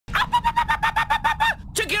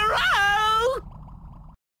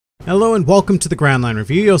Hello and welcome to the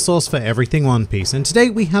GrandLineReview, your source for everything One Piece, and today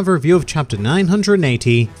we have a review of chapter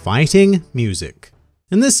 980, Fighting Music.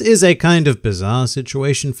 And this is a kind of bizarre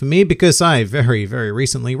situation for me because I very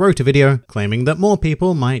recently wrote a video claiming that more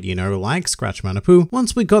people might, like Scratchman Apoo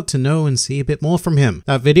once we got to know and see a bit more from him.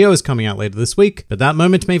 That video is coming out later this week, but that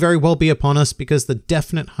moment may very well be upon us because the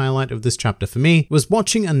definite highlight of this chapter for me was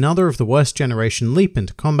watching another of the worst generation leap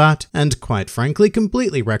into combat and, quite frankly,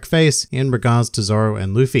 completely wreck face in regards to Zoro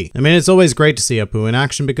and Luffy. I mean, it's always great to see Apoo in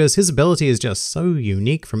action because his ability is just so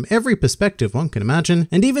unique from every perspective one can imagine,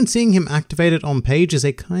 and even seeing him activated on page is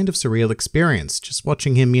a kind of surreal experience, just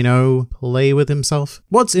watching him, play with himself.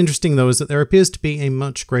 What's interesting though is that there appears to be a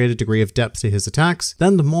much greater degree of depth to his attacks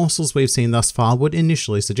than the morsels we've seen thus far would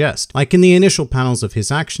initially suggest. Like in the initial panels of his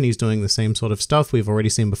action, he's doing the same sort of stuff we've already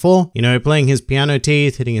seen before, playing his piano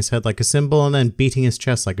teeth, hitting his head like a cymbal, and then beating his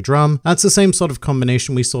chest like a drum. That's the same sort of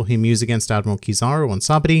combination we saw him use against Admiral Kizaru on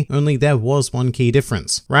Sabati, only there was one key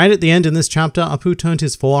difference. Right at the end in this chapter, Apoo turned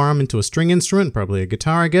his forearm into a string instrument, probably a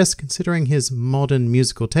guitar I guess, considering his modern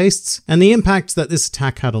musical tastes, and the impact that this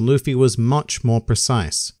attack had on Luffy was much more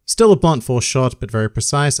precise. Still a blunt force shot, but very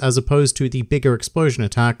precise, as opposed to the bigger explosion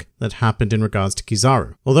attack that happened in regards to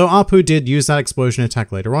Kizaru. Although Apoo did use that explosion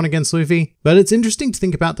attack later on against Luffy, but it's interesting to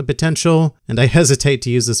think about the potential, and I hesitate to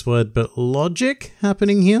use this word, but logic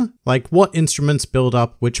happening here? Like what instruments build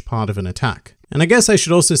up which part of an attack? And I guess I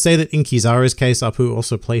should also say that in Kizaru's case, Apoo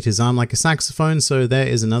also played his arm like a saxophone, so there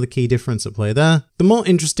is another key difference at play there. The more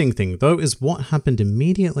interesting thing though is what happened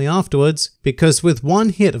immediately afterwards, because with one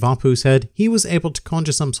hit of Apoo's head, he was able to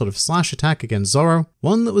conjure some sort of slash attack against Zoro,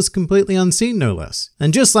 one that was completely unseen no less.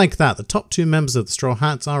 And just like that, the top two members of the Straw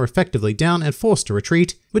Hats are effectively down and forced to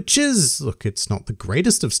retreat, which is, look, it's not the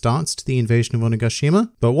greatest of starts to the invasion of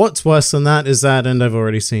Onigashima. But what's worse than that is that, and I've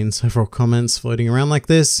already seen several comments floating around like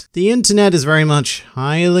this, the internet is very much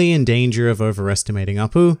highly in danger of overestimating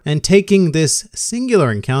Apoo and taking this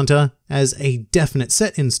singular encounter as a definite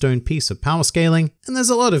set-in-stone piece of power scaling, and there's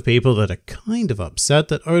a lot of people that are kind of upset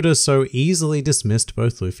that Oda so easily dismissed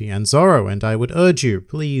both Luffy and Zoro, and I would urge you,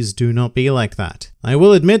 please do not be like that. I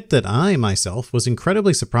will admit that I, myself, was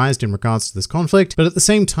incredibly surprised in regards to this conflict, but at the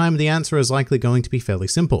same time, the answer is likely going to be fairly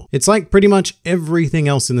simple. It's like pretty much everything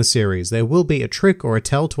else in the series. There will be a trick or a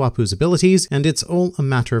tell to Apoo's abilities, and it's all a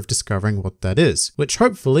matter of discovering what that is, which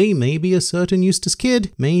hopefully maybe a certain Eustace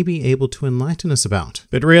Kid may be able to enlighten us about.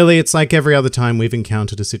 But really, it's like every other time we've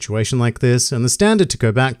encountered a situation like this, and the standard to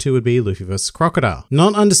go back to would be Luffy vs. Crocodile.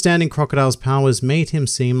 Not understanding Crocodile's powers made him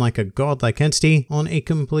seem like a godlike entity on a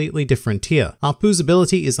completely different tier. Apoo's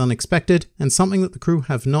ability is unexpected and something that the crew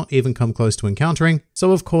have not even come close to encountering,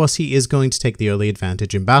 so of course he is going to take the early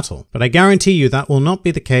advantage in battle. But I guarantee you that will not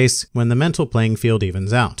be the case when the mental playing field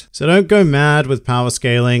evens out. So don't go mad with power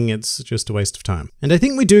scaling, it's just a waste of time. And I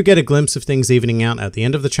think we do get a glimpse of things evening out at the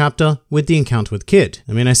end of the chapter with the encounter with Kid.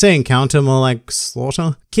 I mean, I say encounter, more like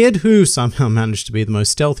slaughter. Kid, who somehow managed to be the most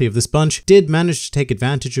stealthy of this bunch, did manage to take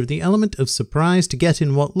advantage of the element of surprise to get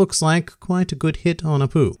in what looks like quite a good hit on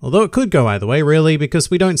Apoo. Although it could go either way really, because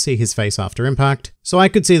we don't see his face after impact. So I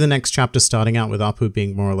could see the next chapter starting out with Apoo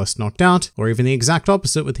being more or less knocked out, or even the exact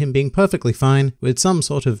opposite with him being perfectly fine with some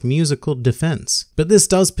sort of musical defense. But this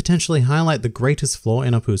does potentially highlight the greatest flaw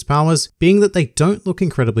in Apoo's powers, being that they don't look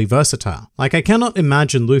incredibly versatile. Like, I cannot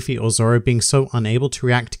imagine Luffy or Zoro being so unable to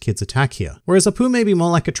react to Kid's attack here, whereas Apoo may be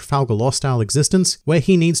more like a Trafalgar Law style existence where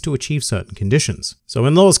he needs to achieve certain conditions. So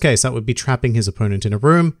in Law's case, that would be trapping his opponent in a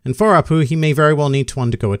room, and for Apoo, he may very well need to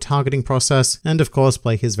undergo a targeting process and of course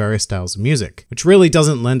play his various styles of music, which really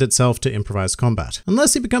doesn't lend itself to improvised combat.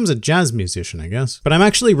 Unless he becomes a jazz musician, I guess. But I'm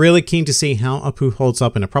actually really keen to see how Apoo holds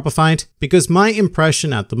up in a proper fight, because my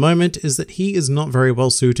impression at the moment is that he is not very well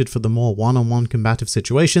suited for the more one-on-one combative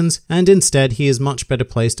situations, and instead he is much better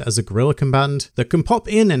placed as a guerrilla combatant that can pop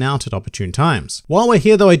in and out at opportune times. While we're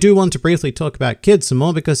here though, I do want to briefly talk about Kid some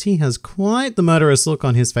more because he has quite the murderous look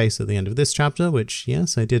on his face at the end of this chapter, which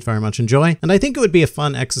yes, I did very much enjoy, and I think it would be a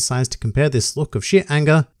fun exercise to compare this look of sheer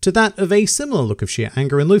anger to that of a similar look of sheer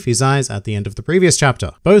anger in Luffy's eyes at the end of the previous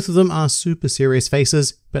chapter. Both of them are super serious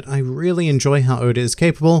faces, but I really enjoy how Oda is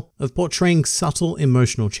capable of portraying subtle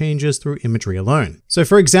emotional changes through imagery alone. So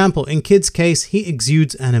for example, in Kid's case, he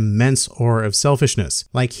exudes an immense aura of selfishness,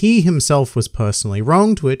 like he himself was personally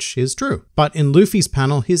wronged, which is true. But in Luffy's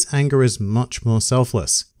panel, his anger is much more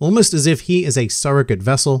selfless. almost as if he is a surrogate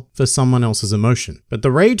vessel for someone else's emotion. But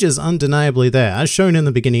the rage is undeniably there, as shown in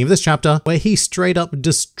the beginning of this chapter, where he straight up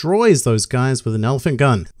destroys those guys with an elephant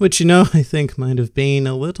gun, which, you know, I think might have been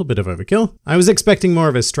a little bit of overkill. I was expecting more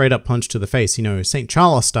of a straight up punch to the face, you know, St.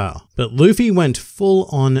 Charles style. But Luffy went full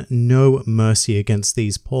on no mercy against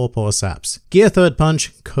these poor saps. Gear third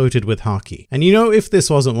punch coated with haki. And you know, if this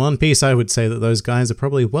wasn't One Piece, I would say that those guys are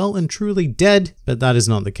probably well and truly dead, but that is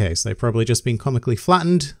not the case. They've probably just been comically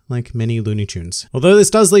flattened like many Looney Tunes. Although this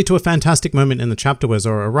does lead to a fantastic moment in the chapter where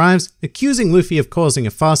Zoro arrives, accusing Luffy of causing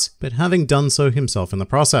a fuss, but having done so himself in the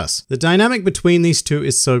process. The dynamic between these two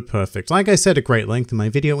is so perfect. Like I said at great length in my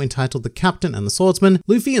video entitled The Captain and the Swordsman,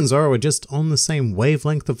 Luffy and Zoro are just on the same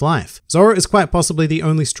wavelength of life. Zoro is quite possibly the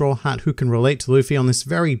only Straw Hat who can relate to Luffy on this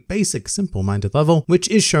very basic, simple-minded level, which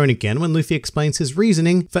is shown again when Luffy explains his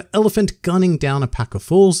reasoning for Elephant gunning down a pack of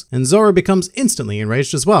fools, and Zoro becomes instantly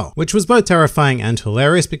enraged as well, which was both terrifying and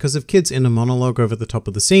hilarious because of Kid's inner monologue over the top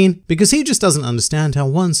of the scene, because he just doesn't understand how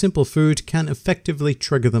one simple food can effectively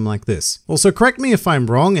trigger them like this. Also, correct me if I'm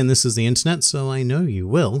wrong, and this is the internet, so I know you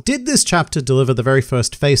will. Did this chapter deliver the very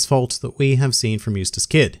first face fault that we have seen from Eustace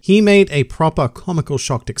Kid? He made a proper comical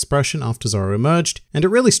shocked expression after Zoro emerged, and it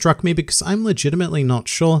really struck me because I'm legitimately not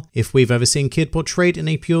sure if we've ever seen Kid portrayed in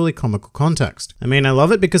a purely comical context. I mean, I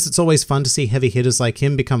love it because it's always fun to see heavy hitters like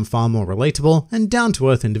him become far more relatable and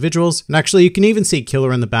down-to-earth individuals, and actually you can even see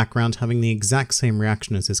Killer in the background having the exact same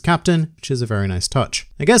reaction as his captain, which is a very nice touch.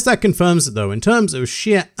 I guess that confirms that though, in terms of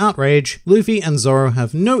sheer outrage, Luffy and Zoro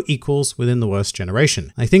have no equals within the worst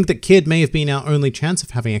generation. I think that Kid may have been our only chance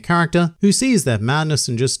of having a character who sees their madness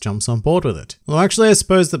and just jumps on board with it. Well, actually, I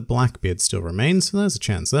suppose that Blackbeard still remains, so there's a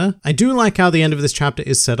chance there. I do like how the end of this chapter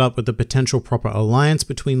is set up with the potential proper alliance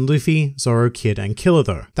between Luffy, Zoro, Kid, and Killer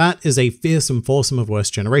though. That is a fearsome foursome of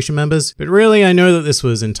worst generation members, but really I know that this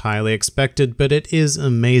was entirely expected, but it is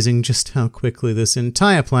amazing just how quickly this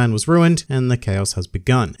entire plan was ruined and the chaos has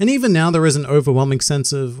begun. And even now there is an overwhelming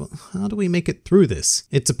sense of, how do we make it through this?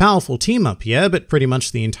 It's a powerful team up here, but pretty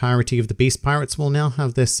much the entirety of the Beast Pirates will now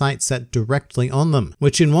have their sights set directly on them,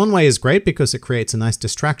 which in one way is great because it creates a nice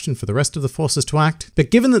distraction for the rest of the forces to act.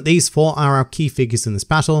 But given that these four are our key figures in this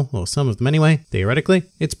battle, or some of them anyway, theoretically,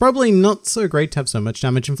 it's probably not so great to have so much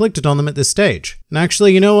damage inflicted on them at this stage. And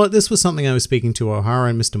actually, you know what? This was something I was speaking to O'Hara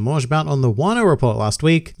and Mr. Morge about on the Wano report last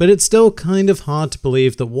week, but it's still kind of hard to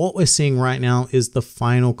believe that what we're seeing right now is the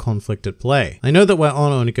final conflict at play. I know that we're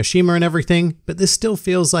on Onigashima and everything, but this still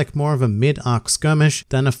feels like more of a mid-arc skirmish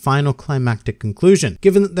than a final climactic conclusion,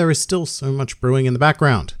 given that there is still so much brewing in the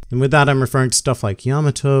background. And with that, I'm referring to stuff like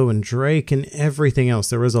Yamato and Drake and everything else.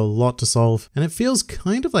 There is a lot to solve, and it feels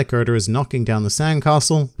kind of like Oda is knocking down the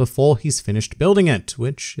sandcastle before he's finished building it,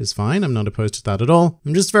 which is fine. I'm not opposed to that at all.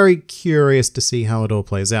 I'm just very curious to see how it all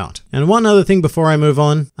plays out. And one other thing before I move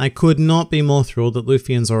on, I could not be more thrilled that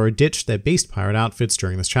Luffy and Zoro ditched their Beast Pirate outfits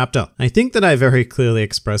during this chapter. I think that I very clearly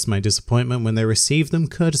expressed my disappointment when they received them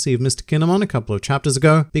courtesy of Mr. Kinemon a couple of chapters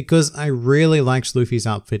ago, because I really liked Luffy's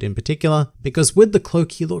outfit in particular, because with the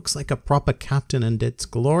cloak he looks like a proper captain and it's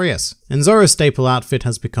glorious. And Zoro's staple outfit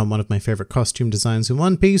has become one of my favorite costume designs in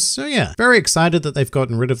One Piece, so yeah, very excited that they've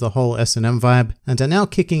gotten rid of the whole S&M vibe and are now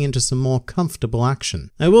kicking into some more comfortable action.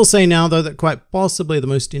 I will say now though that quite possibly the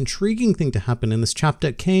most intriguing thing to happen in this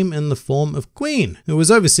chapter came in the form of Queen, who was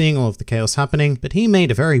overseeing all of the chaos happening, but he made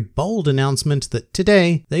a very bold announcement that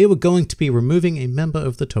today they were going to be removing a member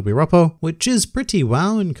of the Tobiroppo, which is pretty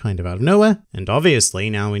wow and kind of out of nowhere. And obviously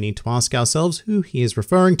now we need to ask ourselves who he is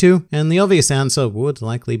referring to, and the obvious answer would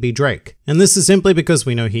likely be Drake. And this is simply because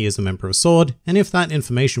we know he is a member of Sword, and if that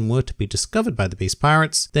information were to be discovered by the Beast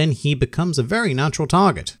Pirates, then he becomes a very natural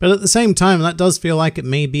target. But at the same time, that does feel like it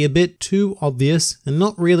may be a bit too obvious and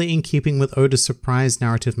not really in keeping with Oda's surprise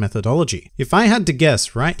narrative methodology. If I had to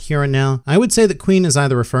guess right here and now, I would say that Queen is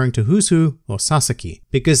either referring to Who's Who or Sasaki,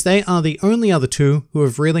 because they are the only other two who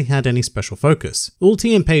have really had any special focus.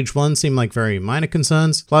 Ulti and Page 1 seem like very minor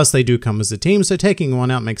concerns, plus they do come as a team, so taking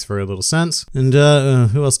one out makes very little sense. And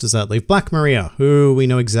who else does that leave? Black Maria, who we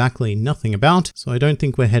know exactly nothing about, so I don't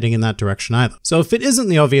think we're heading in that direction either. So if it isn't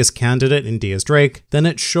the obvious candidate in Diaz Drake, then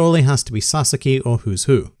it surely has to be Sasaki or Who's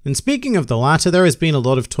Who. And speaking of the latter, there has been a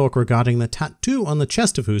lot of talk regarding the tattoo on the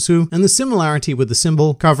chest of Who's Who and the similarity with the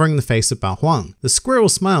symbol covering the face of Bao Huang, the squirrel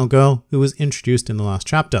smile girl who was introduced in the last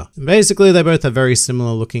chapter. And basically, they both have very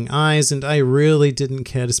similar looking eyes, and I really didn't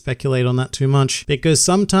care to speculate on that too much, because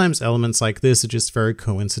sometimes elements like this are just very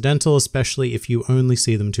coincidental, especially if you only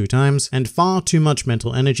see them 2 times, and far too much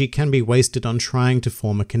mental energy can be wasted on trying to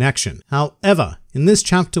form a connection. However, In this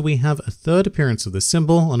chapter, we have a third appearance of this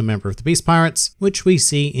symbol on a member of the Beast Pirates, which we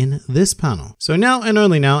see in this panel. So now and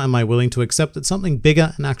only now am I willing to accept that something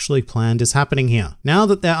bigger and actually planned is happening here. Now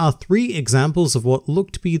that there are 3 examples of what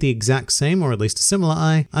look to be the exact same, or at least a similar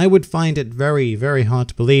eye, I would find it very, very hard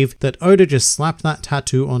to believe that Oda just slapped that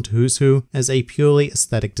tattoo onto Who's Who as a purely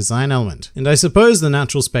aesthetic design element. And I suppose the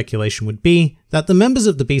natural speculation would be that the members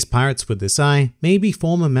of the Beast Pirates with this eye may be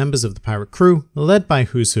former members of the pirate crew led by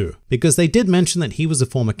Who's Who, because they did mention that he was a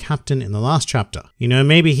former captain in the last chapter. You know,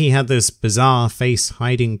 maybe he had this bizarre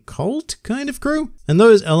face-hiding cult kind of crew, and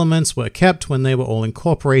those elements were kept when they were all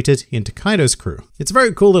incorporated into Kaido's crew. It's a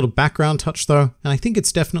very cool little background touch though, and I think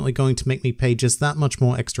it's definitely going to make me pay just that much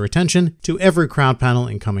more extra attention to every crowd panel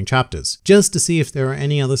in coming chapters, just to see if there are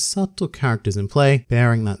any other subtle characters in play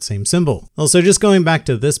bearing that same symbol. Also, just going back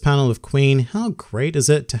to this panel of Queen, how great is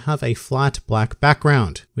it to have a flat black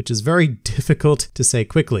background, which is very difficult to say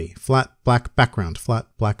quickly. Flat black background, flat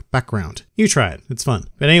black background. You try it, it's fun.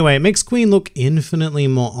 But anyway, it makes Queen look infinitely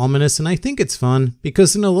more ominous, and I think it's fun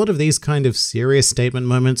because in a lot of these kind of serious statement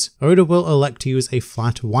moments, Oda will elect to use a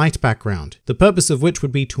flat white background, the purpose of which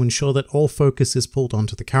would be to ensure that all focus is pulled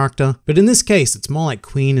onto the character. But in this case, it's more like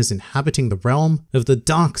Queen is inhabiting the realm of the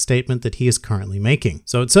dark statement that he is currently making.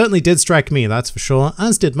 So it certainly did strike me, that's for sure,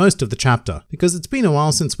 as did most of the chapter, because it's been a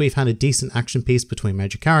while since we've had a decent action piece between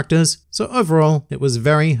major characters, so overall, it was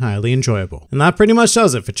very highly enjoyable. And that pretty much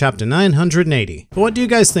does it for chapter 980. But what do you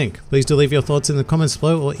guys think? Please do leave your thoughts in the comments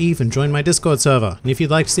below, or even join my Discord server. And if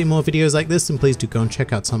you'd like to see more videos like this, then please do go and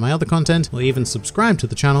check out some of my other content, or even subscribe to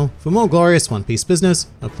the channel for more glorious One Piece business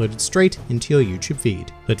uploaded straight into your YouTube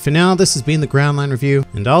feed. But for now, this has been the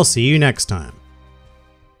GrandLineReview, and I'll see you next time.